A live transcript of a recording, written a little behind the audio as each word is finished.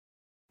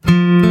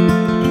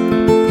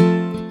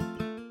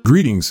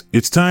Greetings,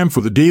 it's time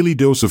for the Daily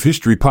Dose of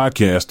History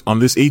podcast on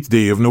this 8th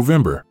day of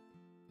November.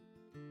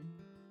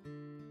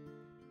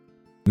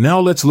 Now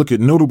let's look at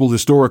notable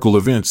historical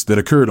events that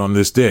occurred on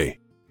this day.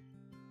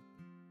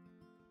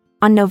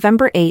 On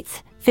November 8,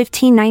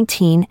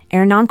 1519,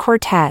 Hernán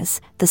Cortés,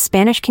 the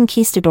Spanish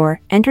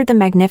conquistador, entered the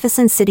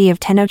magnificent city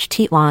of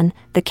Tenochtitlan,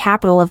 the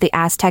capital of the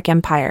Aztec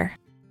Empire.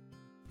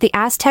 The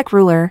Aztec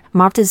ruler,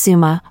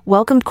 Moctezuma,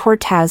 welcomed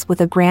Cortés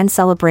with a grand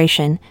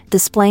celebration,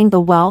 displaying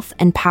the wealth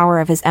and power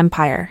of his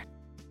empire.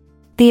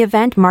 The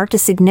event marked a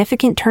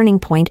significant turning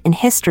point in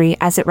history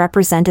as it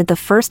represented the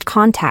first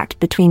contact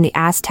between the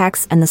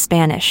Aztecs and the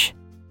Spanish.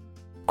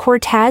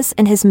 Cortés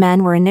and his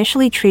men were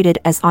initially treated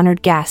as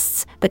honored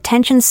guests, but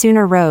tensions soon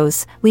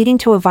arose, leading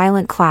to a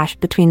violent clash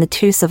between the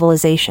two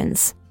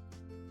civilizations.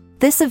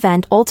 This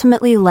event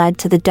ultimately led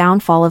to the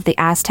downfall of the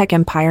Aztec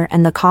Empire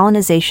and the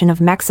colonization of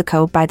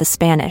Mexico by the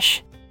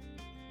Spanish.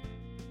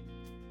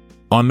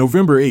 On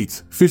November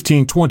 8,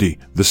 1520,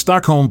 the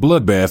Stockholm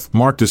bloodbath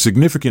marked a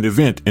significant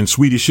event in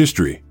Swedish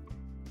history.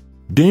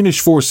 Danish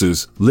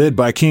forces, led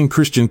by King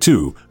Christian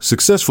II,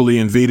 successfully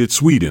invaded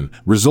Sweden,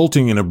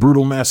 resulting in a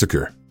brutal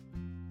massacre.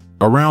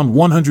 Around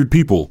 100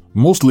 people,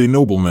 mostly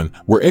noblemen,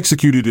 were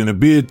executed in a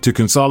bid to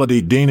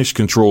consolidate Danish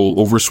control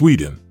over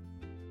Sweden.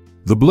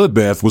 The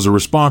bloodbath was a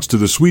response to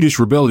the Swedish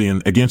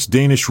rebellion against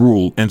Danish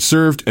rule and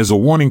served as a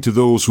warning to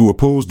those who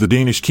opposed the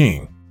Danish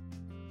king.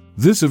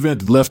 This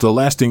event left a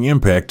lasting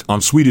impact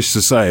on Swedish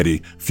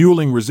society,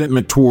 fueling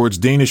resentment towards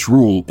Danish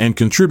rule and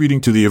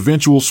contributing to the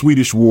eventual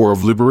Swedish War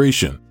of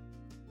Liberation.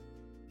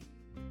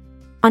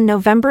 On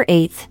November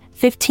 8,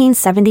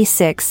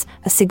 1576,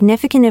 a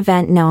significant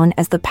event known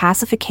as the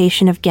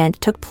Pacification of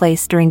Ghent took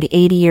place during the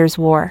 80 Years'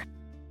 War.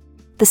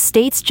 The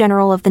States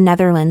General of the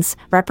Netherlands,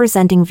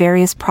 representing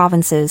various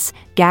provinces,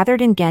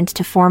 gathered in Ghent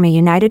to form a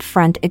united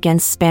front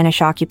against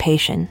Spanish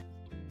occupation.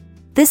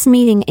 This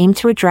meeting aimed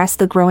to address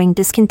the growing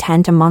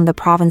discontent among the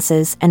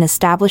provinces and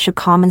establish a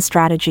common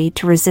strategy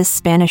to resist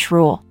Spanish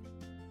rule.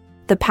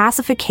 The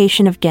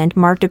Pacification of Ghent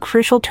marked a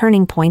crucial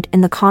turning point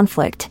in the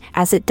conflict,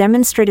 as it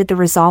demonstrated the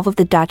resolve of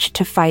the Dutch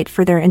to fight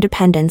for their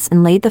independence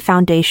and laid the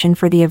foundation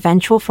for the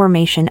eventual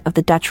formation of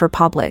the Dutch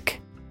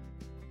Republic.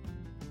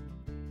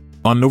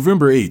 On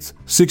November 8,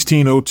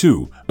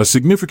 1602, a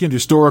significant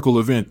historical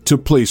event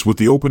took place with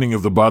the opening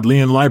of the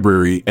Bodleian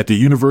Library at the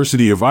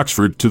University of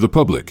Oxford to the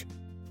public.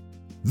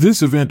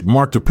 This event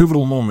marked a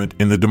pivotal moment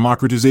in the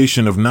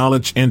democratization of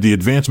knowledge and the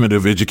advancement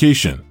of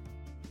education.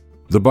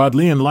 The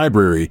Bodleian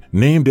Library,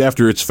 named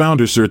after its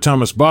founder Sir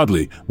Thomas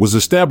Bodley, was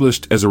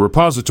established as a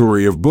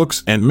repository of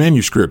books and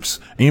manuscripts,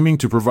 aiming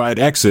to provide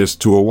access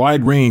to a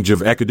wide range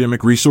of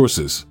academic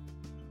resources.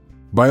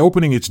 By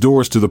opening its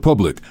doors to the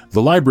public,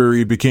 the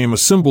library became a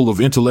symbol of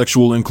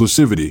intellectual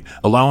inclusivity,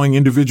 allowing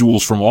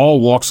individuals from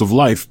all walks of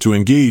life to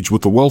engage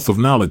with the wealth of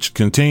knowledge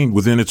contained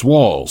within its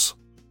walls.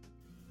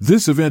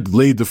 This event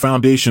laid the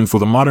foundation for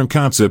the modern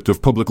concept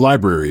of public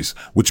libraries,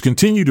 which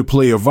continue to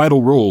play a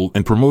vital role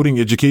in promoting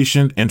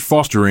education and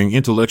fostering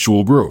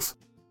intellectual growth.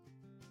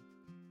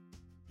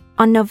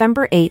 On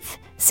November 8,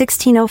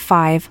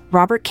 1605,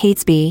 Robert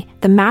Catesby,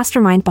 the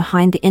mastermind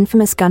behind the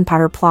infamous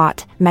gunpowder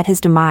plot, met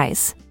his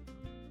demise.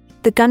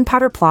 The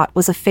gunpowder plot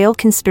was a failed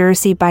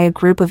conspiracy by a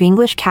group of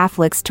English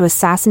Catholics to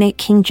assassinate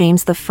King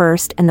James I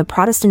and the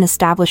Protestant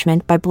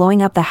establishment by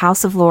blowing up the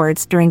House of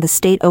Lords during the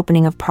state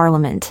opening of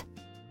Parliament.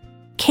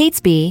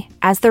 Catesby,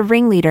 as the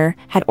ringleader,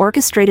 had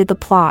orchestrated the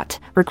plot,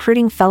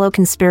 recruiting fellow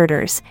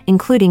conspirators,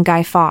 including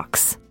Guy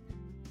Fawkes.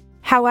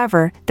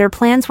 However, their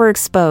plans were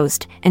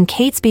exposed, and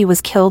Catesby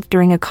was killed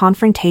during a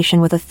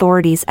confrontation with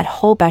authorities at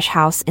Holbeche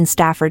House in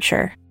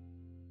Staffordshire.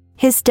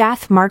 His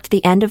death marked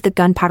the end of the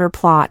gunpowder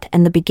plot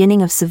and the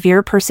beginning of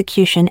severe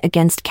persecution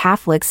against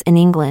Catholics in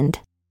England.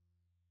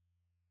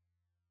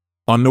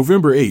 On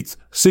November 8,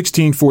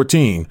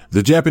 1614,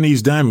 the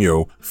Japanese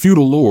daimyo,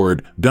 feudal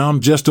lord, Dame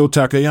Gesto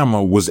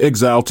Takayama was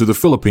exiled to the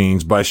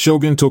Philippines by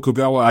Shogun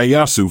Tokugawa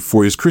Ieyasu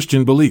for his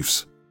Christian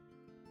beliefs.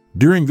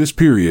 During this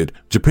period,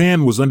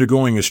 Japan was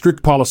undergoing a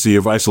strict policy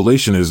of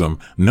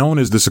isolationism, known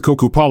as the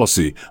Sakoku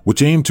policy,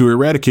 which aimed to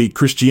eradicate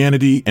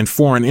Christianity and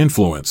foreign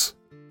influence.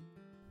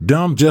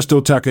 Dame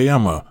Gesto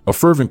Takayama, a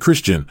fervent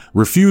Christian,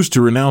 refused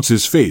to renounce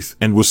his faith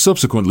and was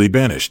subsequently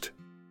banished.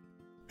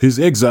 His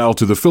exile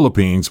to the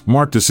Philippines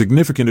marked a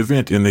significant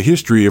event in the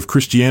history of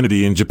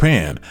Christianity in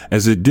Japan,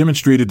 as it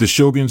demonstrated the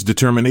shogun's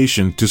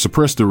determination to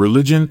suppress the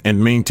religion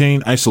and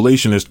maintain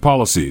isolationist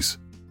policies.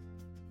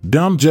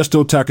 Dame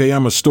Gesto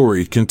Takayama's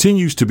story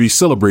continues to be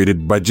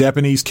celebrated by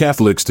Japanese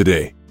Catholics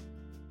today.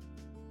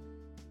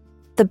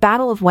 The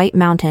Battle of White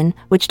Mountain,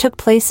 which took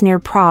place near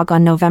Prague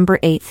on November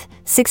 8,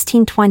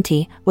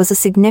 1620, was a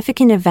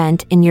significant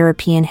event in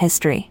European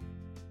history.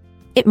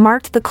 It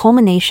marked the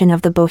culmination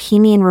of the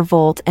Bohemian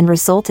Revolt and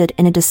resulted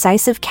in a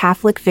decisive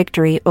Catholic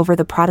victory over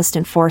the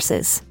Protestant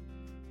forces.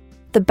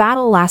 The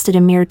battle lasted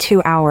a mere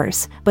 2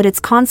 hours, but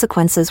its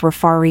consequences were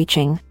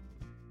far-reaching.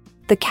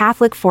 The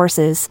Catholic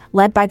forces,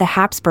 led by the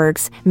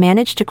Habsburgs,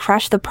 managed to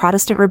crush the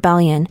Protestant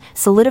rebellion,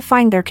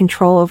 solidifying their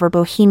control over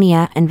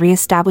Bohemia and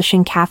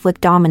re-establishing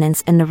Catholic dominance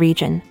in the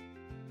region.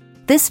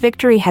 This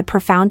victory had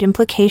profound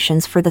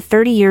implications for the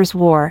 30 Years'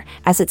 War,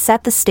 as it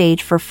set the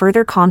stage for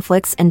further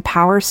conflicts and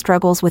power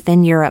struggles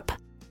within Europe.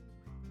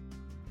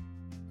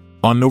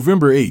 On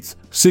November 8,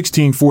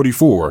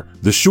 1644,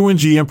 the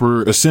Xuanji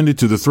Emperor ascended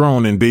to the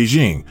throne in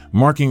Beijing,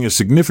 marking a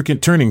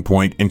significant turning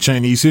point in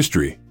Chinese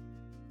history.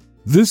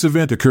 This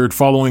event occurred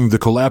following the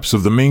collapse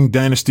of the Ming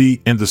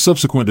dynasty and the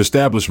subsequent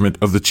establishment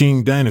of the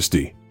Qing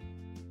dynasty.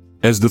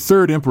 As the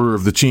third emperor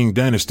of the Qing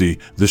dynasty,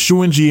 the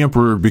Xuanji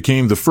Emperor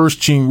became the first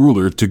Qing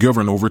ruler to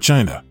govern over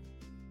China.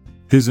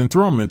 His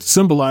enthronement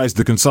symbolized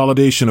the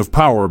consolidation of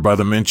power by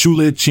the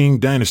Manchu-led Qing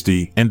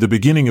dynasty and the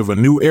beginning of a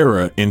new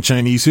era in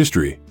Chinese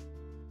history.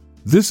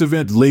 This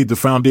event laid the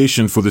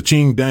foundation for the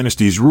Qing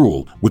dynasty's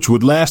rule, which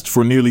would last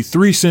for nearly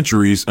 3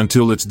 centuries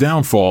until its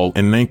downfall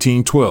in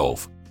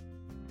 1912.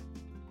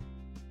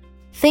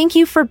 Thank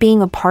you for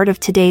being a part of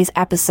today's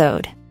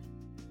episode.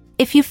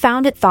 If you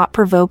found it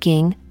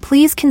thought-provoking,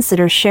 please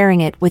consider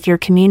sharing it with your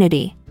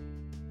community.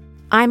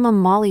 I'm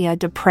Amalia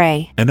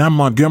Dupre. And I'm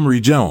Montgomery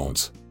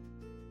Jones.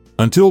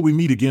 Until we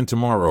meet again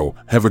tomorrow,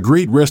 have a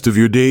great rest of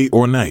your day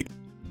or night.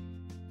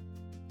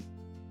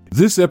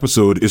 This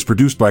episode is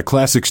produced by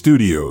Classic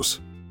Studios.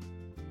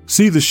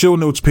 See the show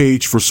notes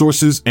page for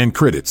sources and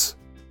credits.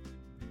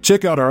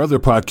 Check out our other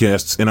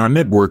podcasts in our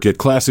network at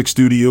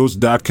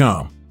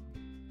classicstudios.com.